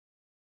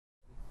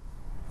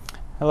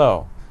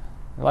Hello.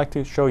 I'd like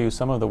to show you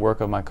some of the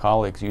work of my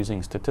colleagues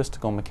using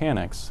statistical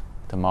mechanics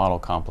to model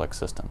complex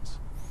systems.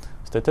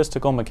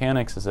 Statistical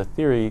mechanics is a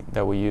theory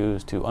that we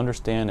use to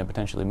understand and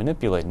potentially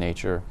manipulate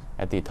nature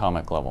at the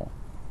atomic level.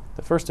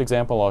 The first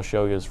example I'll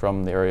show you is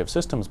from the area of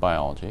systems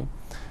biology.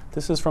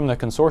 This is from the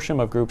consortium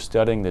of groups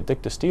studying the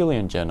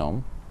dictyostelian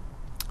genome.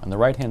 On the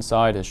right-hand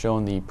side is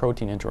shown the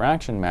protein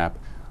interaction map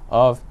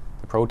of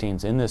the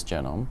proteins in this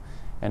genome,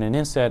 and an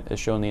inset is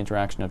shown the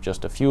interaction of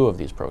just a few of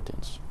these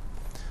proteins.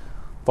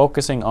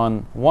 Focusing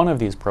on one of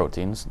these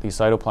proteins, the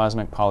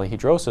cytoplasmic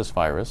polyhedrosis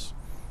virus,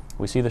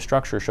 we see the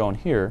structure shown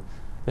here.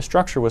 This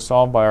structure was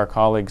solved by our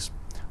colleagues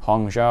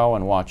Hong Zhao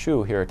and Hua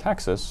Chu here at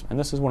Texas, and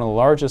this is one of the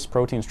largest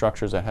protein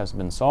structures that has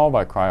been solved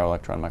by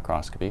cryo-electron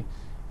microscopy,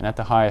 and at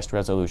the highest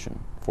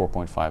resolution,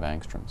 4.5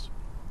 angstroms.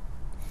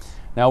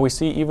 Now we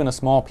see even a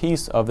small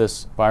piece of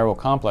this viral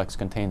complex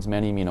contains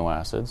many amino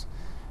acids,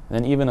 and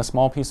then even a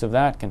small piece of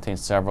that contains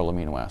several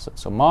amino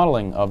acids. So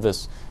modeling of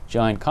this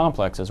giant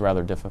complex is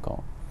rather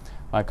difficult.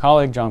 My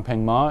colleague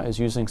Zhangpeng Ma is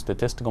using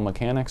statistical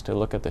mechanics to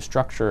look at the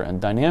structure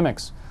and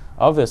dynamics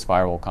of this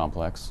viral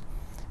complex.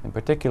 In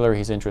particular,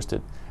 he's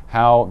interested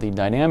how the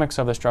dynamics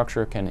of the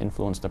structure can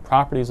influence the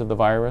properties of the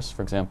virus,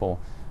 for example,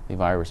 the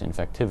virus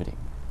infectivity.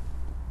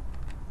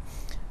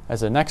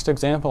 As a next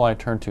example, I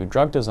turn to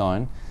drug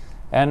design,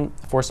 and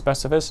for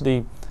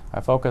specificity,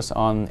 I focus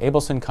on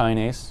Abelson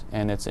kinase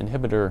and its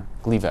inhibitor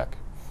Gleevec.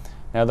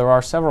 Now there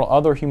are several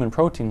other human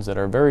proteins that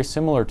are very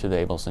similar to the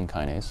Abelson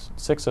kinase.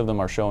 6 of them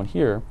are shown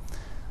here.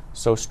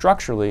 So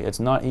structurally,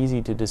 it's not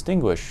easy to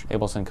distinguish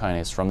Abelson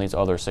kinase from these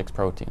other 6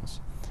 proteins.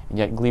 And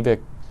yet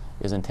Gleevec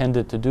is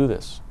intended to do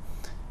this.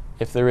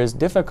 If there is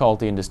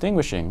difficulty in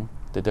distinguishing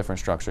the different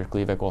structures,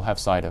 Gleevec will have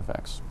side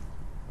effects.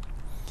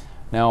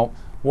 Now,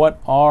 what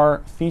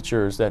are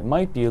features that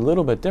might be a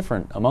little bit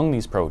different among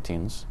these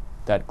proteins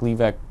that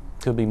Gleevec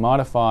could be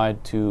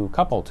modified to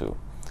couple to?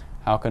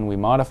 How can we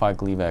modify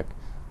Gleevec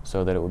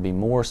so that it would be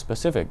more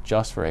specific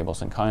just for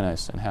Abelson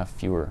kinase and have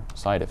fewer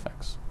side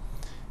effects?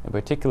 In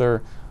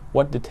particular,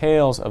 what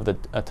details of the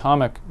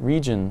atomic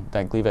region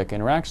that Gleevec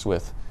interacts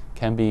with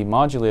can be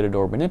modulated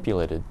or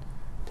manipulated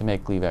to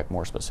make Gleevec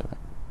more specific?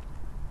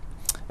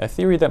 A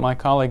theory that my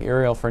colleague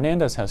Ariel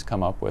Fernandez has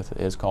come up with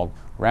is called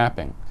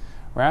wrapping.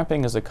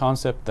 Wrapping is a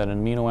concept that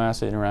an amino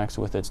acid interacts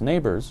with its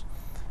neighbors,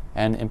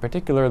 and in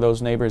particular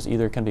those neighbors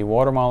either can be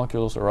water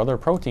molecules or other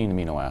protein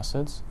amino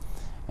acids,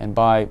 and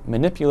by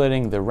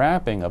manipulating the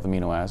wrapping of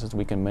amino acids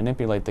we can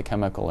manipulate the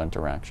chemical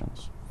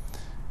interactions.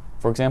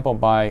 For example,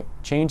 by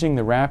changing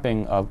the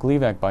wrapping of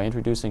Gleevec by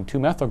introducing 2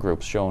 methyl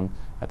groups shown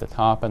at the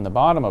top and the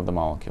bottom of the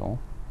molecule,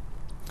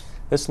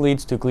 this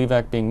leads to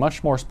Gleevec being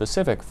much more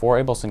specific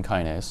for Abelson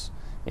kinase,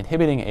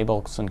 inhibiting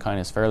Abelson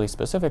kinase fairly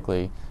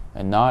specifically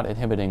and not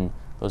inhibiting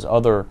those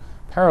other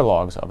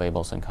paralogs of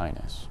Abelson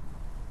kinase.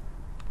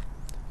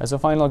 As a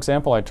final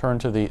example, I turn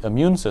to the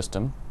immune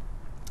system.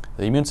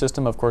 The immune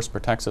system, of course,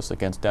 protects us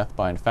against death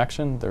by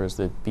infection. There is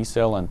the B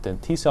cell and the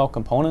T cell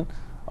component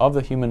of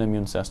the human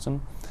immune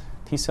system.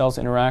 T cells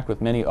interact with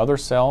many other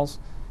cells.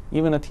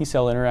 Even a T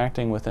cell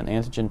interacting with an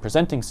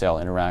antigen-presenting cell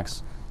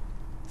interacts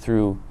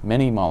through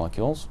many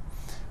molecules.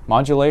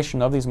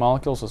 Modulation of these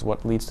molecules is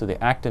what leads to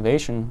the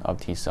activation of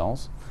T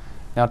cells.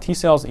 Now T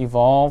cells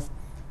evolve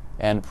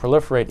and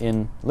proliferate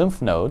in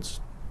lymph nodes.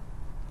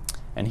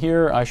 And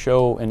here I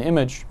show an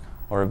image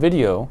or a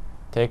video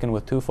taken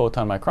with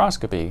 2-photon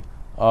microscopy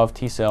of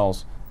T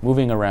cells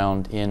moving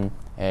around in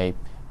a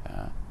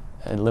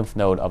lymph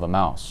node of a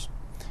mouse.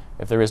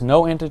 If there is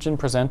no antigen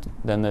present,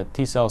 then the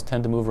T cells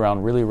tend to move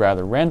around really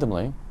rather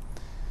randomly.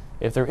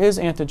 If there is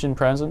antigen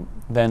present,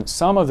 then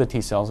some of the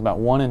T cells, about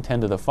 1 in 10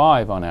 to the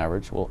 5 on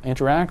average, will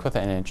interact with the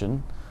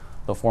antigen.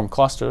 They'll form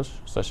clusters,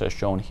 such as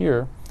shown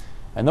here.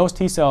 And those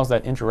T cells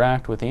that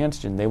interact with the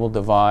antigen, they will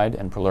divide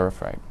and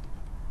proliferate.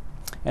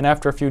 And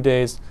after a few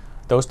days,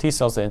 those T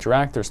cells that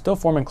interact, they're still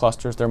forming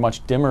clusters. They're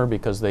much dimmer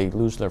because they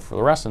lose their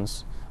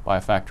fluorescence by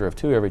a factor of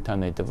 2 every time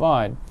they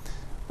divide.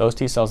 Those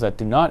T cells that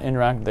do not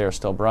interact, they are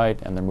still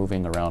bright and they're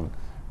moving around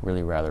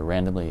really rather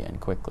randomly and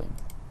quickly.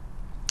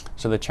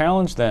 So the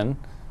challenge then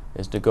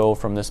is to go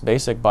from this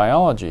basic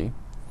biology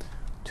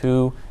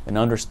to an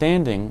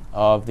understanding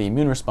of the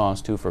immune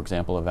response to, for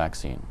example, a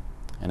vaccine.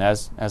 And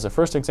as a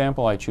first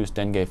example, I choose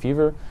dengue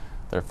fever.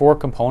 There are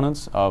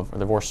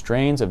 4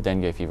 strains of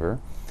dengue fever.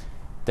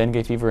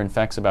 Dengue fever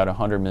infects about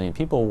 100 million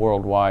people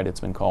worldwide. It's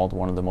been called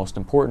one of the most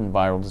important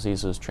viral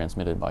diseases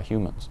transmitted by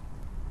humans.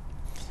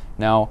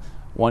 Now,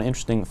 one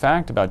interesting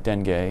fact about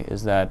dengue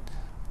is that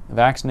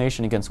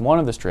vaccination against one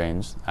of the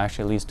strains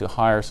actually leads to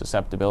higher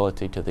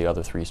susceptibility to the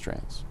other 3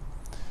 strains.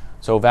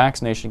 So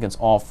vaccination against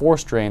all 4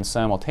 strains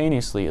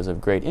simultaneously is of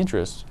great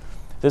interest.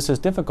 This is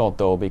difficult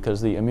though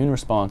because the immune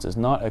response is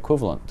not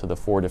equivalent to the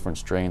 4 different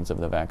strains of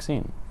the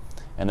vaccine.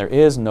 And there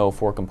is no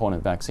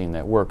 4-component vaccine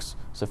that works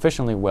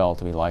sufficiently well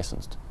to be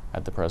licensed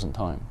at the present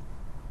time.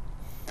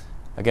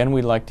 Again,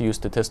 we'd like to use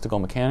statistical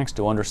mechanics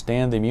to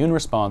understand the immune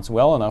response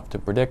well enough to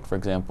predict, for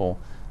example,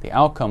 the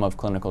outcome of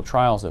clinical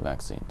trials of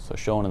vaccines. So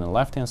shown on the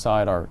left-hand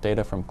side are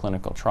data from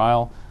clinical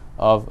trial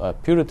of a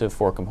putative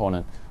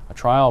 4-component a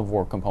trial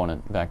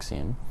 4-component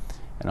vaccine.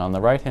 And on the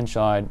right-hand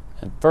side,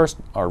 first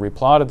are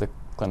replotted the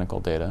clinical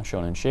data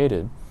shown in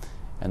shaded,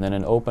 and then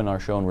in open are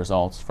shown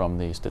results from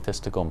the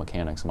statistical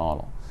mechanics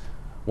model.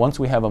 Once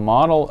we have a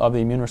model of the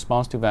immune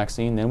response to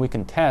vaccine, then we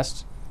can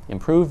test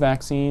improved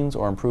vaccines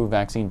or improved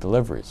vaccine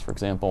deliveries. For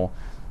example,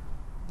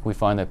 we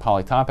find that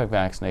polytopic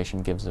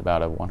vaccination gives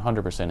about a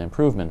 100%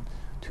 improvement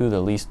to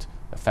the least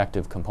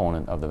effective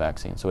component of the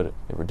vaccine. So it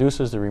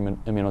reduces the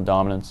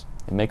immunodominance.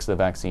 It makes the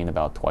vaccine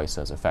about twice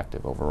as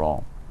effective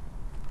overall.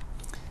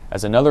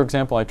 As another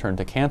example, I turn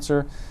to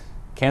cancer.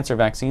 Cancer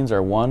vaccines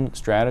are one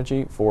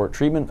strategy for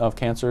treatment of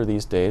cancer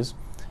these days.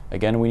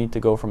 Again, we need to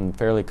go from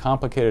fairly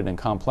complicated and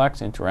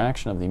complex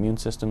interaction of the immune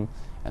system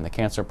and the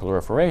cancer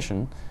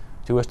proliferation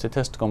to a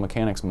statistical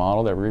mechanics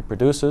model that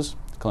reproduces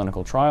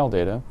clinical trial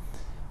data.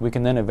 We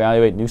can then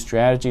evaluate new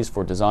strategies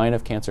for design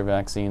of cancer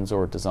vaccines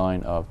or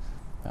design of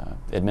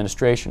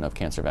administration of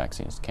cancer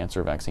vaccines,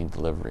 cancer vaccine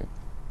delivery.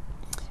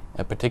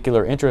 A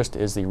particular interest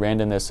is the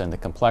randomness and the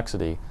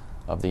complexity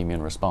of the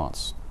immune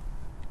response.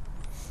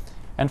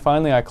 And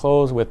finally, I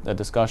close with a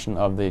discussion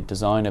of the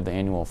design of the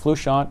annual flu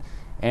shot.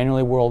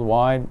 Annually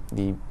worldwide,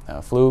 the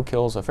flu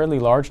kills a fairly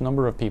large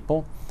number of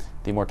people.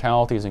 The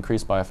mortality is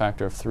increased by a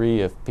factor of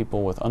 3 if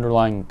people with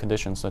underlying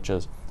conditions such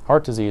as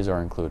heart disease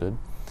are included.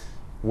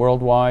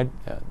 Worldwide,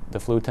 the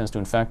flu tends to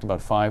infect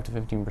about 5 to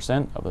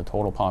 15% of the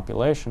total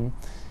population.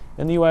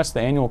 In the U.S.,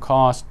 the annual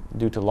cost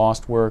due to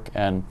lost work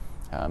and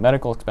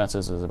medical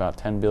expenses is about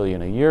 $10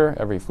 billion a year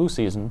every flu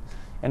season.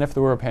 And if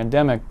there were a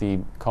pandemic, the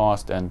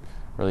cost and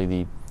really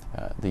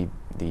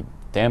the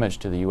damage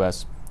to the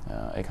U.S.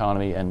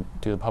 Economy and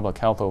to the public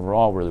health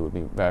overall really would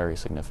be very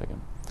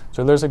significant.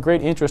 So there's a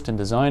great interest in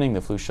designing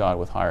the flu shot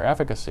with higher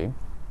efficacy.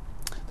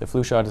 The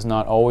flu shot is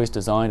not always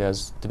designed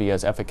to be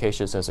as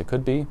efficacious as it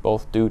could be,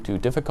 both due to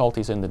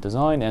difficulties in the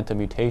design and to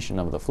mutation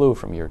of the flu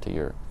from year to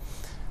year.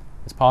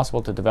 It's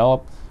possible to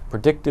develop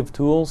predictive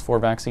tools for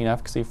vaccine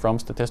efficacy from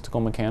statistical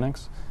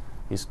mechanics.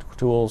 These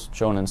tools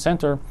shown in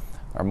center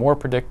are more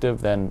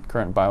predictive than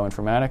current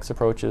bioinformatics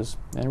approaches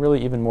and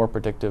really even more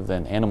predictive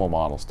than animal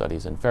model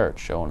studies in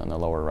ferrets shown in the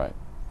lower right.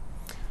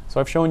 So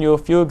I've shown you a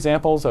few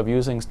examples of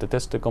using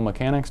statistical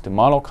mechanics to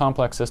model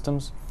complex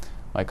systems.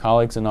 My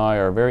colleagues and I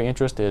are very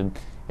interested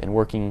in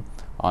working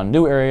on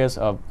new areas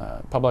of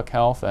public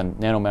health and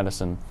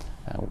nanomedicine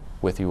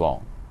with you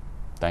all.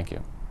 Thank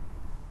you.